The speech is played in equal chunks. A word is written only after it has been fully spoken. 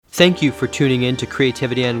Thank you for tuning in to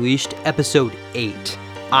Creativity Unleashed, Episode 8.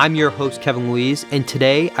 I'm your host, Kevin Louise, and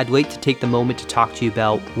today I'd like to take the moment to talk to you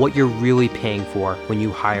about what you're really paying for when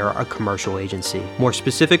you hire a commercial agency. More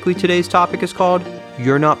specifically, today's topic is called,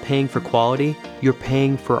 You're Not Paying for Quality, You're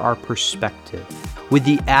Paying for Our Perspective. With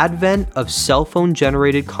the advent of cell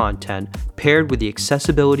phone-generated content paired with the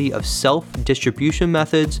accessibility of self-distribution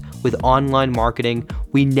methods with online marketing,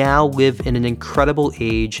 we now live in an incredible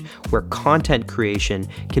age where content creation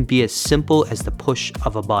can be as simple as the push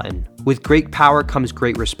of a button. With great power comes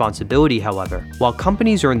great responsibility, however. While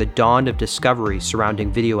companies are in the dawn of discovery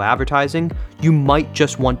surrounding video advertising, you might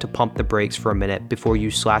just want to pump the brakes for a minute before you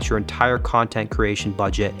slash your entire content creation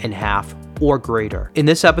budget in half or greater. In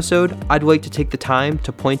this episode, I'd like to take the time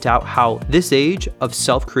to point out how this age of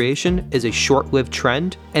self-creation is a short-lived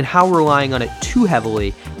trend and how relying on it too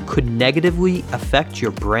heavily could negatively affect your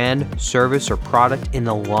brand, service, or product in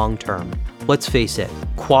the long term. Let's face it,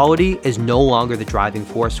 quality is no longer the driving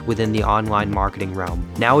force within the online marketing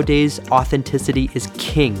realm. Nowadays, authenticity is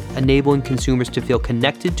king, enabling consumers to feel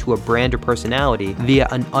connected to a brand or personality via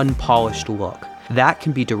an unpolished look. That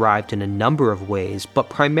can be derived in a number of ways, but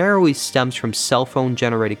primarily stems from cell phone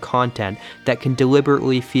generated content that can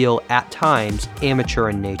deliberately feel, at times, amateur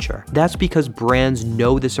in nature. That's because brands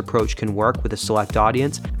know this approach can work with a select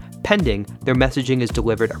audience, pending their messaging is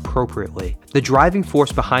delivered appropriately. The driving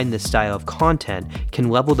force behind this style of content can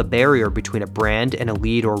level the barrier between a brand and a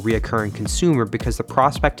lead or reoccurring consumer because the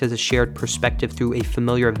prospect has a shared perspective through a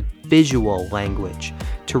familiar visual language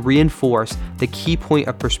to reinforce the key point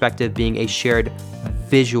of perspective being a shared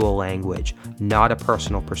visual language, not a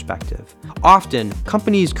personal perspective. Often,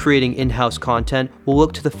 companies creating in-house content will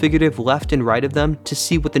look to the figurative left and right of them to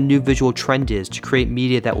see what the new visual trend is to create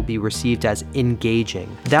media that will be received as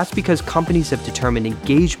engaging. That's because companies have determined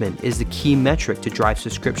engagement is the key metric to drive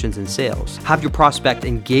subscriptions and sales. Have your prospect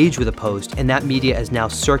engage with a post, and that media is now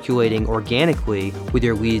circulating organically with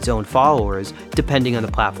your lead's own followers, depending on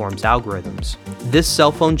the platform's algorithms. This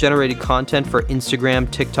cell phone generated content for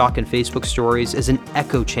Instagram, TikTok, and Facebook stories is an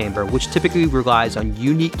echo chamber, which typically relies on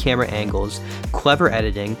unique camera angles, clever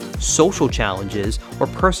editing, social challenges, or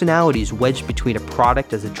personalities wedged between a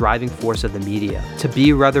product as a driving force of the media. To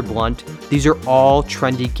be rather blunt, these are all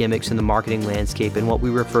trendy gimmicks in the marketing landscape and what we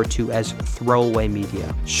refer to as throwaway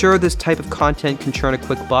media. Sure, this type of content can churn a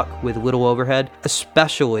quick buck with little overhead,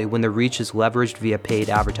 especially when the reach is leveraged via paid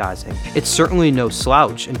advertising. It's certainly no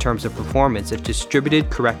slouch in terms of performance if distributed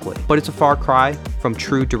correctly, but it's a far cry from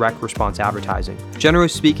true direct response advertising. Generally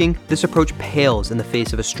speaking, this approach pales in the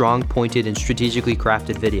face of a strong, pointed, and strategically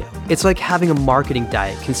crafted video. It's like having a marketing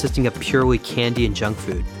diet consisting of purely candy and junk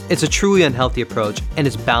food. It's a truly unhealthy approach and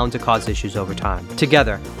is bound to cause issues over time.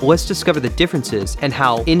 Together, let's discover the differences and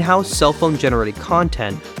how in-house cell phone generated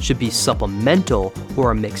content should be supplemental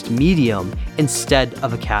or a mixed medium instead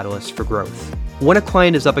of a catalyst for growth. When a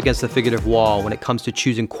client is up against the figurative wall when it comes to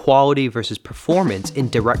choosing quality versus performance in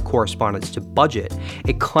direct correspondence to budget,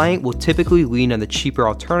 a client will typically lean on the cheaper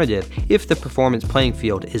alternative if the performance playing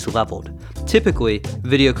field is leveled. Typically,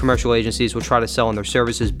 video commercial agencies will try to sell on their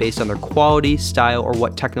services based on their quality, style, or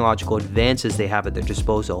what technological advances they have at their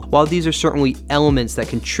disposal. While these are certainly elements that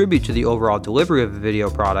contribute to the overall delivery of a video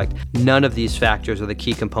product, none of these factors are the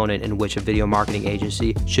key component in which a video marketing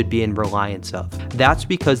agency should be in reliance of. That's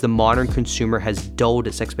because the modern consumer has dulled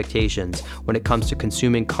its expectations when it comes to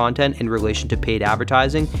consuming content in relation to paid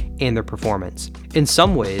advertising and their performance. In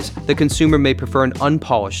some ways, the consumer may prefer an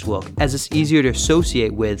unpolished look as it's easier to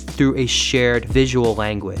associate with through a shared visual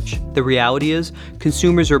language. The reality is,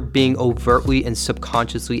 consumers are being overtly and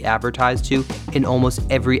subconsciously advertised to in almost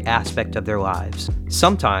every aspect of their lives.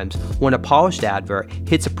 Sometimes, when a polished advert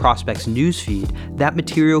hits a prospect's newsfeed, that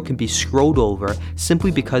material can be scrolled over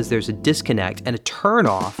simply because there's a disconnect and a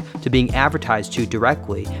turn-off to being advertised to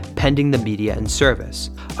directly, pending the media and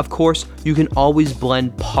service. Of course, you can always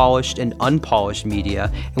blend polished and unpolished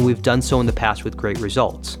media, and we've done so in the past with great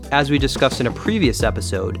results. As we discussed in a previous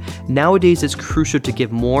episode, nowadays it's crucial to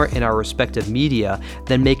give more in our respective media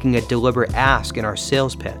than making a deliberate ask in our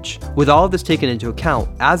sales pitch. With all of this taken into account,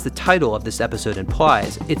 as the title of this episode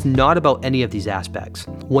implies, it's not about any of these aspects.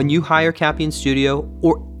 When you hire Capian Studio,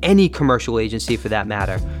 or any commercial agency for that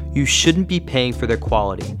matter, you shouldn't be paying for their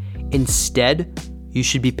quality. Instead, you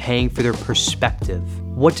should be paying for their perspective.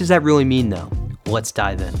 What does that really mean though? Let's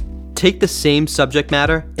dive in. Take the same subject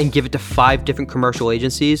matter and give it to 5 different commercial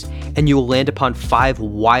agencies, and you will land upon 5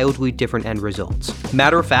 wildly different end results.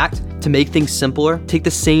 Matter of fact, to make things simpler, take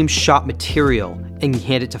the same shot material and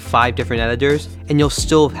hand it to 5 different editors, and you'll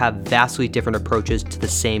still have vastly different approaches to the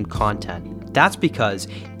same content. That's because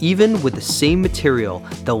even with the same material,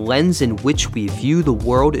 the lens in which we view the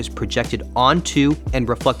world is projected onto and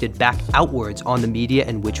reflected back outwards on the media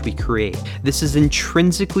in which we create. This is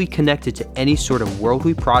intrinsically connected to any sort of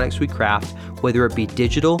worldly products we craft, whether it be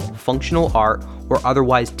digital, functional art, or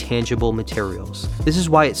otherwise tangible materials. This is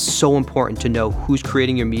why it's so important to know who's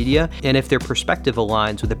creating your media and if their perspective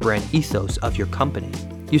aligns with the brand ethos of your company.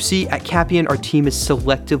 You see, at Cappian, our team is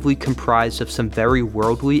selectively comprised of some very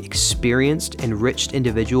worldly, experienced, enriched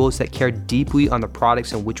individuals that care deeply on the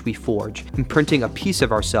products in which we forge, imprinting a piece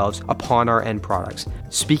of ourselves upon our end products.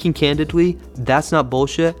 Speaking candidly, that's not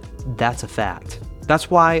bullshit, that's a fact. That's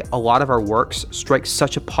why a lot of our works strike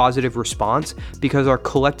such a positive response, because our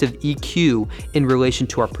collective EQ in relation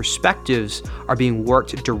to our perspectives are being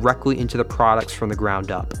worked directly into the products from the ground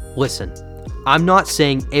up. Listen, I'm not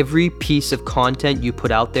saying every piece of content you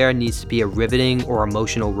put out there needs to be a riveting or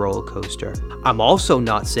emotional roller coaster. I'm also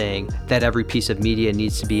not saying that every piece of media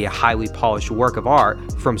needs to be a highly polished work of art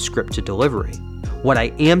from script to delivery. What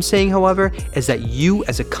I am saying, however, is that you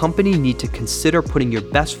as a company need to consider putting your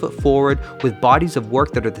best foot forward with bodies of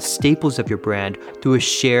work that are the staples of your brand through a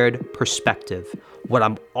shared perspective. What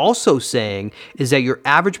I'm also saying is that your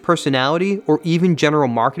average personality or even general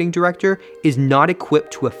marketing director is not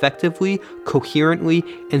equipped to effectively, coherently,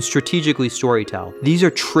 and strategically storytell. These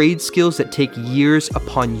are trade skills that take years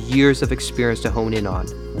upon years of experience to hone in on.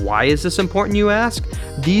 Why is this important, you ask?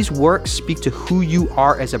 These works speak to who you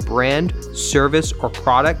are as a brand, service, or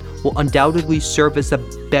product will undoubtedly serve as the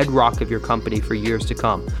bedrock of your company for years to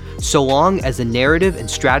come, so long as the narrative and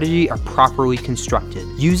strategy are properly constructed.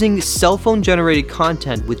 Using cell phone generated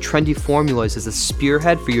content with trendy formulas as a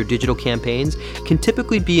spearhead for your digital campaigns can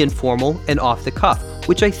typically be informal and off the cuff,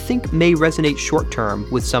 which I think may resonate short term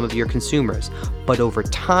with some of your consumers, but over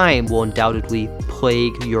time will undoubtedly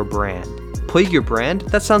plague your brand. Plague your brand?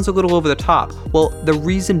 That sounds a little over the top. Well, the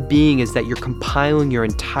reason being is that you're compiling your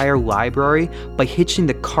entire library by hitching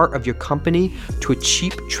the cart of your company to a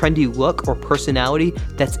cheap, trendy look or personality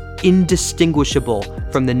that's indistinguishable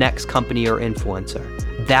from the next company or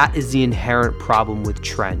influencer. That is the inherent problem with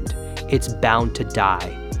trend. It's bound to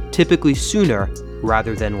die, typically sooner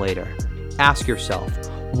rather than later. Ask yourself,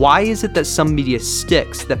 why is it that some media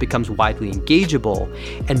sticks that becomes widely engageable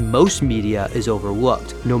and most media is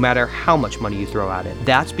overlooked, no matter how much money you throw at it?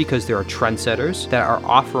 That's because there are trendsetters that are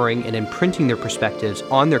offering and imprinting their perspectives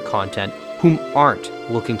on their content whom aren't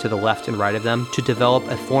looking to the left and right of them to develop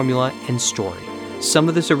a formula and story. Some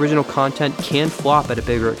of this original content can flop at a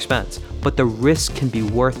bigger expense, but the risk can be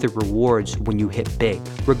worth the rewards when you hit big.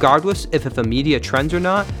 Regardless if a media trends or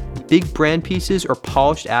not, big brand pieces or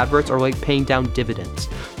polished adverts are like paying down dividends.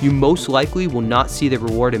 You most likely will not see the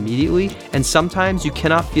reward immediately, and sometimes you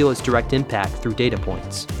cannot feel its direct impact through data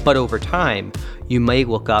points. But over time, you may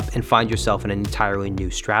look up and find yourself in an entirely new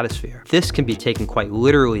stratosphere. This can be taken quite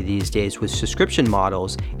literally these days with subscription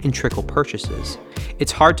models and trickle purchases.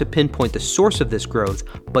 It's hard to pinpoint the source of this growth,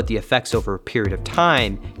 but the effects over a period of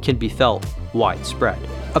time can be felt widespread.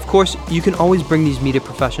 Of course, you can always bring these media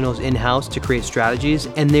professionals in-house to create strategies,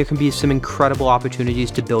 and there can be some incredible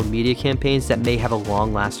opportunities to build media campaigns that may have a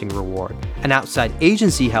long-lasting reward. An outside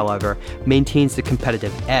agency, however, maintains the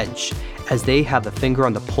competitive edge, as they have a finger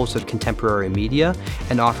on the pulse of contemporary media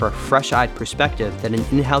and offer a fresh-eyed perspective that an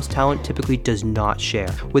in-house talent typically does not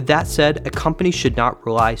share. With that said, a company should not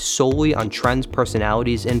rely solely on trends,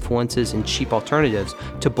 personalities, influences, and cheap alternatives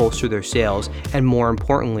to bolster their sales, and more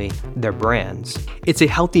importantly, their brands. It's a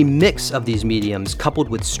healthy mix of these mediums coupled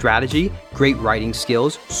with strategy, great writing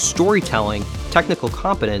skills, storytelling, technical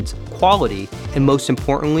competence, quality, and most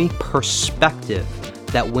importantly, perspective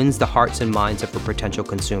that wins the hearts and minds of our potential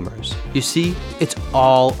consumers. You see, it's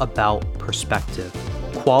all about perspective.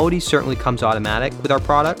 Quality certainly comes automatic with our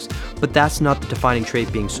products, but that's not the defining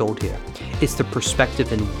trait being sold here. It's the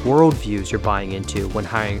perspective and worldviews you're buying into when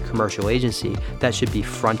hiring a commercial agency that should be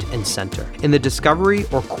front and center. In the discovery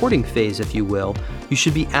or courting phase, if you will, you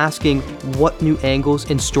should be asking what new angles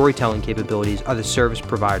and storytelling capabilities are the service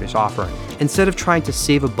providers offering. Instead of trying to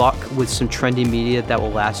save a buck with some trendy media that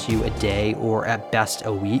will last you a day or at best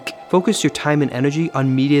a week, focus your time and energy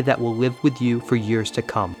on media that will live with you for years to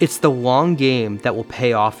come. It's the long game that will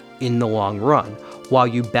pay off in the long run, while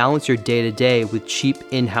you balance your day-to-day with cheap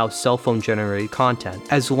in-house cell phone generated content.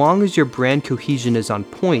 As long as your brand cohesion is on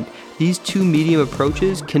point, these two medium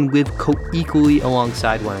approaches can live co-equally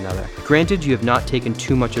alongside one another. Granted, you have not taken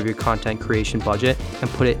too much of your content creation budget and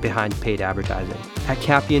put it behind paid advertising. At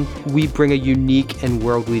Cappian, we bring a unique and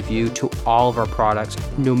worldly view to all of our products,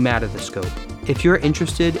 no matter the scope. If you're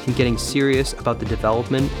interested in getting serious about the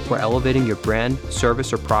development or elevating your brand,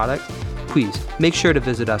 service, or product, please make sure to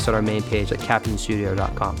visit us on our main page at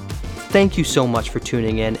captainstudio.com. Thank you so much for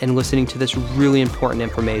tuning in and listening to this really important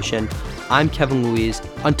information. I'm Kevin Louise.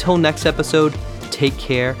 Until next episode, take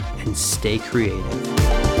care and stay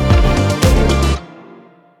creative.